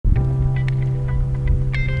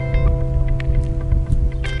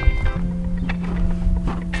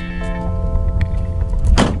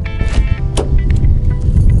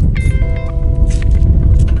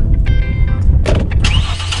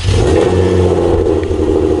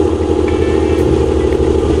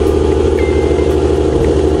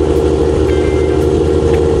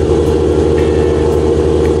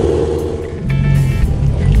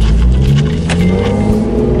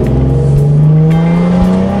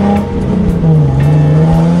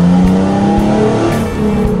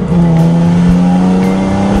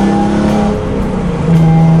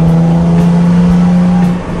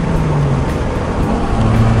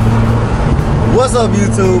up,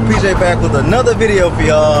 YouTube? PJ back with another video for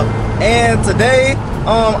y'all. And today,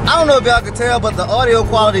 I don't know if y'all can tell, but the audio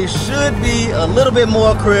quality should be a little bit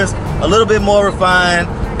more crisp, a little bit more refined,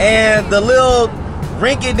 and the little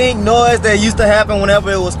rinky-dink noise that used to happen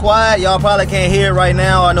whenever it was quiet, y'all probably can't hear it right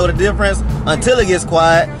now or know the difference until it gets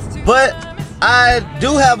quiet. But I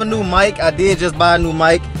do have a new mic. I did just buy a new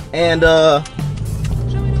mic, and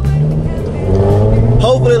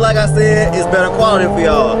hopefully, like I said, it's better quality for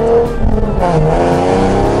y'all.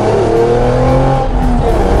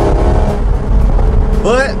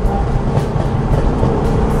 But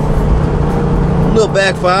a little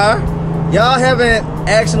backfire. Y'all haven't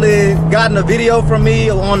actually gotten a video from me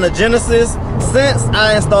on the Genesis since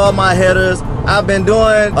I installed my headers. I've been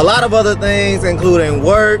doing a lot of other things, including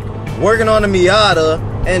working on the Miata,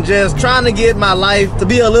 and just trying to get my life to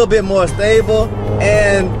be a little bit more stable.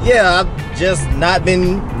 And yeah, I've just not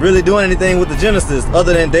been really doing anything with the Genesis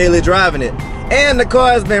other than daily driving it. And the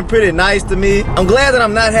car has been pretty nice to me. I'm glad that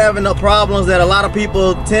I'm not having the problems that a lot of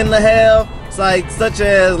people tend to have, such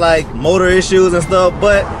as motor issues and stuff.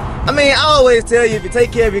 But I mean, I always tell you, if you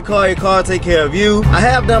take care of your car will take care of you. I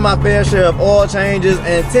have done my fair share of oil changes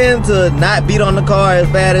and tend to not beat on the car as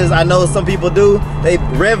bad as I know some people do. They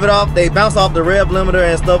rev it off, they bounce off the rev limiter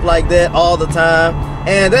and stuff like that all the time.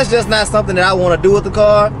 And that's just not something that I want to do with the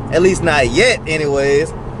car, at least not yet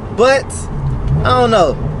anyways. But I don't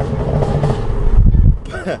know.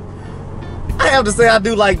 I have to say I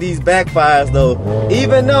do like these backfires though,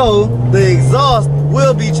 even though the exhaust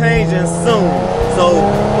will be changing soon. So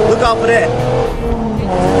look out for that.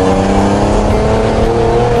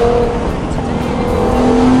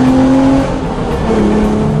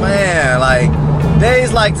 Man,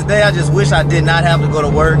 days like today, I just wish I did not have to go to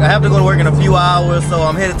work. I have to go to work in a few hours, so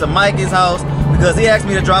I'm headed to Mikey's house because he asked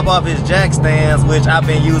me to drop off his jack stands, which I've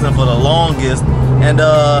been using for the longest. And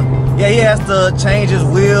yeah, he has to change his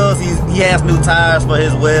wheels. He has new tires for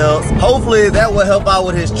his wheels. Hopefully that will help out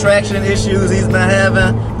with his traction issues he's been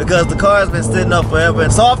having, because the car has been sitting up forever.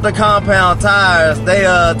 And softer compound tires, they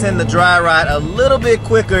tend to dry rot a little bit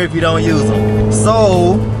quicker if you don't use them.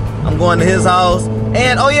 So I'm going to his house,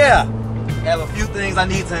 and oh yeah, I have a few things I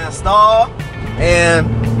need to install,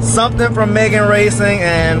 and something from Megan Racing,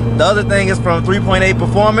 and the other thing is from 3.8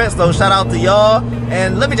 Performance. So shout out to y'all,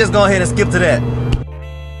 and let me just go ahead and skip to that.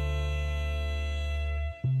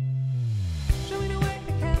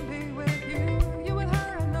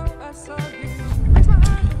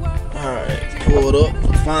 Pulled up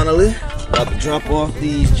finally, about to drop off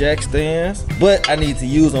these jack stands, but I need to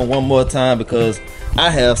use them one more time because I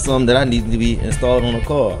have some that I need to be installed on the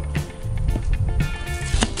car.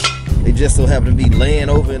 They just so happen to be laying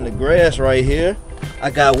over in the grass right here. I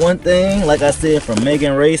got one thing, like I said, from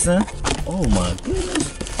Megan Racing. Oh my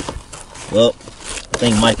goodness. Well, I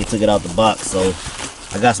think Mikey took it out the box, so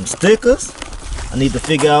I got some stickers. I need to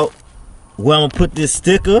figure out where I'm gonna put this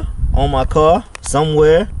sticker on my car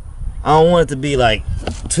somewhere. I don't want it to be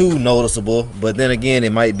too noticeable, but then again,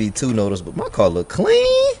 it might be too noticeable. My car look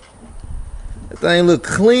clean. That thing look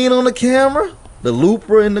clean on the camera. The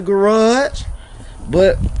looper in the garage.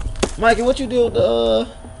 But Mikey, what you do with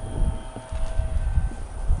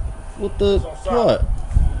the part? On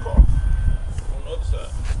the other side.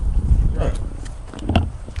 Right.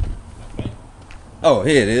 Oh,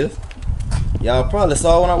 here it is. Y'all probably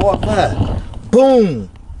saw when I walked by. Boom!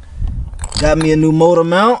 Got me a new motor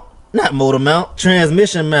mount. Not motor mount,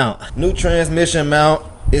 transmission mount. New transmission mount.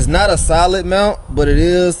 It's not a solid mount, but it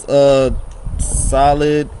is a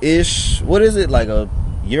solid-ish. What is it, like a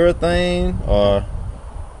urethane, or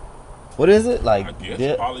what is it? I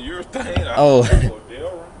guess polyurethane. Oh,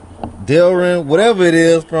 Delrin, whatever it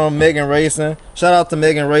is, from Megan Racing. Shout out to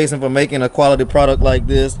Megan Racing for making a quality product like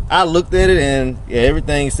this. I looked at it and yeah,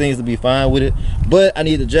 everything seems to be fine with it. But I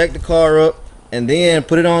need to jack the car up and then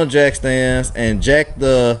put it on jack stands and jack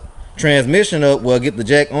the transmission up. Well, get the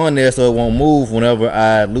jack on there so it won't move whenever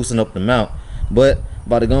I loosen up the mount. But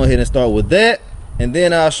about to go ahead and start with that, and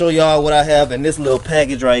then I'll show y'all what I have in this little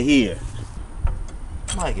package right here.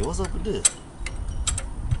 Mikey, what's up with this?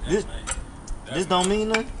 This don't mean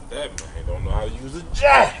nothing? That man don't know how to use a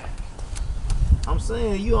jack. I'm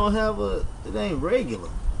saying you don't have it ain't regular.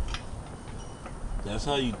 That's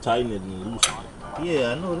how you tighten it and loosen it.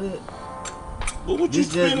 Yeah, I know that. But what you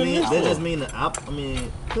spinning this that just mean that I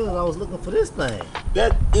mean, cause I was looking for this thing.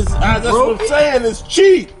 That's what I'm saying. It's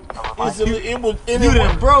cheap. It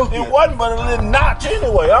done broke it. It wasn't but a little notch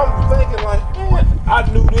anyway. I'm thinking man, I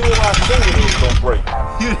knew then I figured it was gonna break.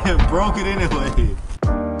 You done broke it anyway.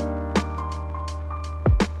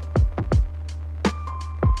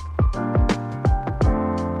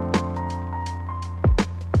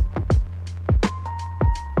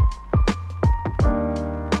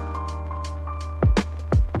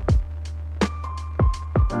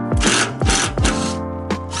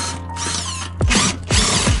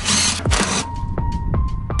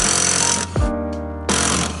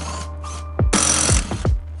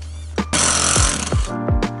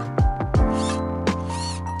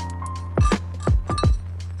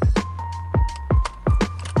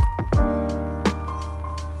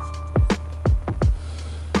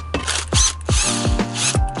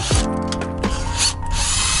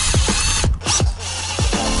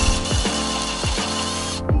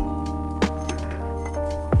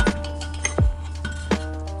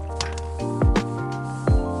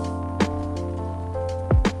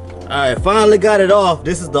 right, finally got it off.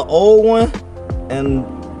 This is the old one, and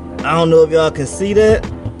I don't know if y'all can see that,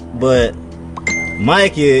 but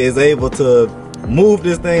Mikey is able to move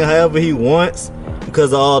this thing however he wants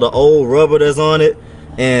because of all the old rubber that's on it,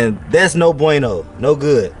 and that's no bueno, no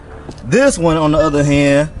good. This one, on the other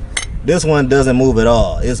hand, this one doesn't move at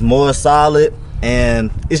all. It's more solid,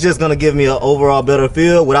 and it's just gonna give me an overall better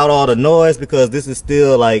feel without all the noise, because this is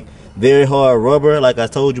still like very hard rubber, like I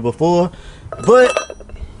told you before. But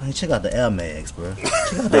hey, check out the Air Mags, bro.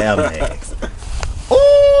 Check out the Air Mags.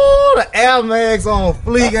 Ooh, the Air Mags on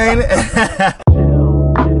fleek, ain't it?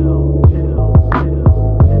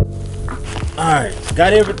 Alright,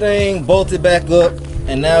 got everything bolted back up,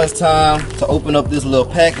 and now it's time to open up this little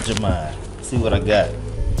package of mine. See what I got.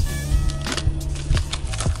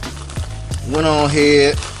 Went on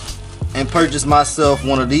ahead and purchased myself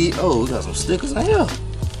one of these. Oh, we got some stickers in here.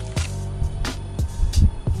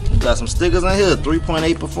 We got some stickers in here,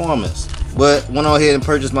 3.8 Performance. But went on ahead and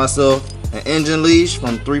purchased myself an engine leash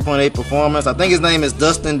from 3.8 Performance. I think his name is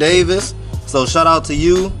Dustin Davis. So shout out to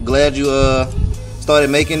you. Glad you started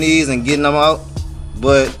making these and getting them out.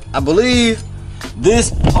 But I believe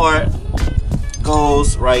this part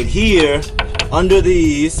goes right here under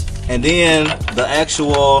these, and then the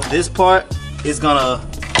actual, this part is gonna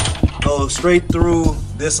go straight through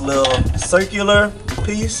this little circular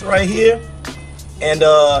piece right here. And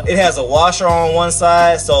it has a washer on one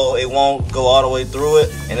side, so it won't go all the way through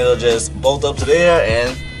it, and it'll just bolt up to there,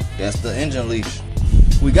 and that's the engine leash.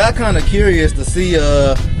 We got kind of curious to see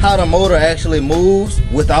how the motor actually moves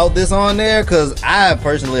without this on there, because I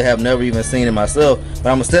personally have never even seen it myself.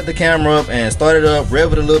 But I'm gonna set the camera up and start it up,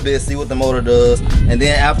 rev it a little bit, see what the motor does, and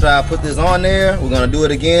then after I put this on there, we're gonna do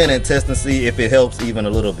it again and test and see if it helps even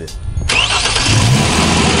a little bit.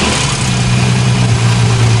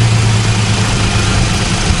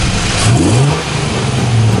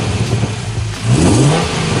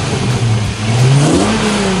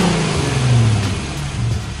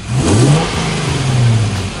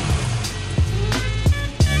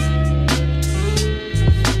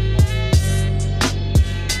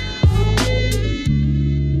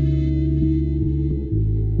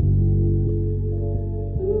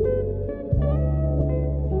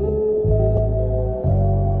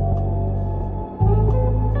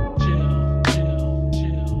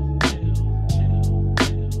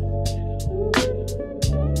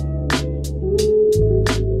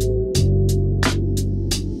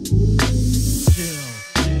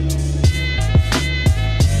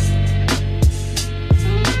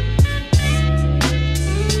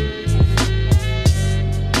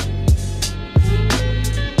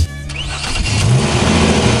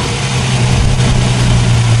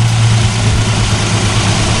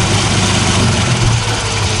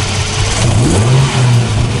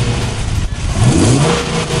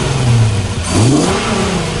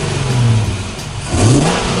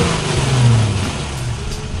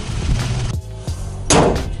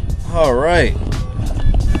 All right,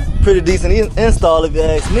 pretty decent install if you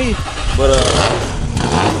ask me, but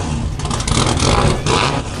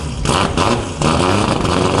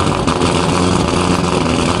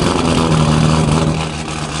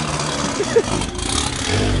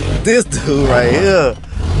this dude right here,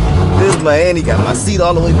 this man, he got my seat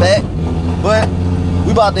all the way back. But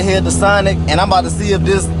we about to head to Sonic, and I'm about to see if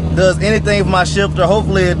this does anything for my shifter.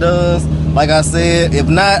 Hopefully it does, like I said. If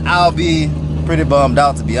not, I'll be pretty bummed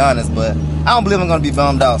out, to be honest, but I don't believe I'm gonna be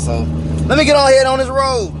bummed out, so let me get on ahead on this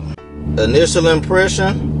road. Initial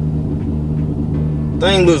impression,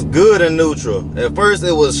 thing looks good in neutral. At first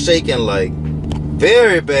it was shaking like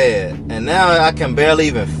very bad, and now I can barely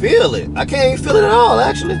even feel it. I can't even feel it at all,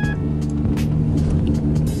 actually.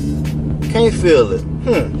 Can't feel it.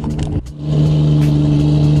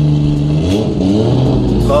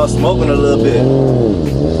 Car smoking a little bit.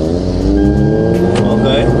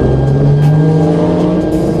 Okay.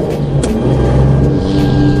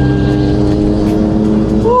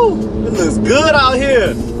 Good out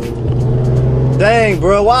here. Dang,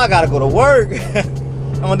 bro, why I gotta go to work?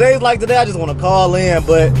 On days like today, I just want to call in,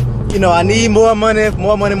 but you know, I need more money,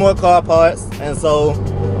 more car parts, and so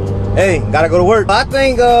hey, gotta go to work. I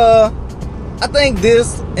think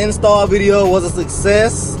this install video was a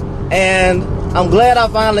success, and I'm glad I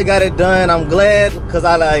finally got it done. I'm glad because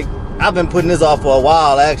I've been putting this off for a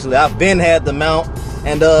while. Actually, I've been had the mount,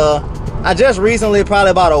 and I just recently,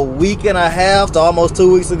 probably about a week and a half to almost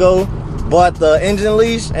 2 weeks ago, bought the engine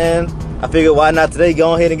leash, and I figured why not today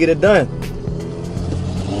go ahead and get it done.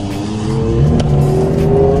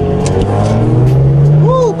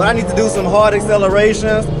 Woo, but I need to do some hard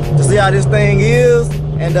accelerations to see how this thing is,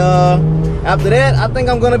 and After that, I think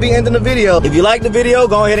I'm gonna be ending the video. If you like the video,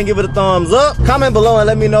 go ahead and give it a thumbs up. Comment below and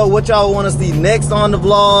let me know what y'all want to see next on the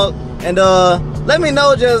vlog. And let me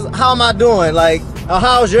know just how am I doing? Like,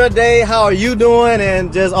 how's your day? How are you doing?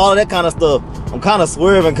 And just all of that kind of stuff. I'm kind of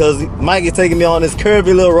swerving because Mike is taking me on this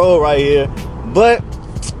curvy little road right here. But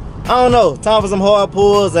I don't know, time for some hard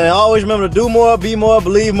pulls, and always remember to do more, be more,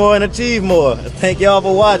 believe more, and achieve more. Thank y'all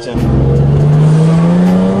for watching.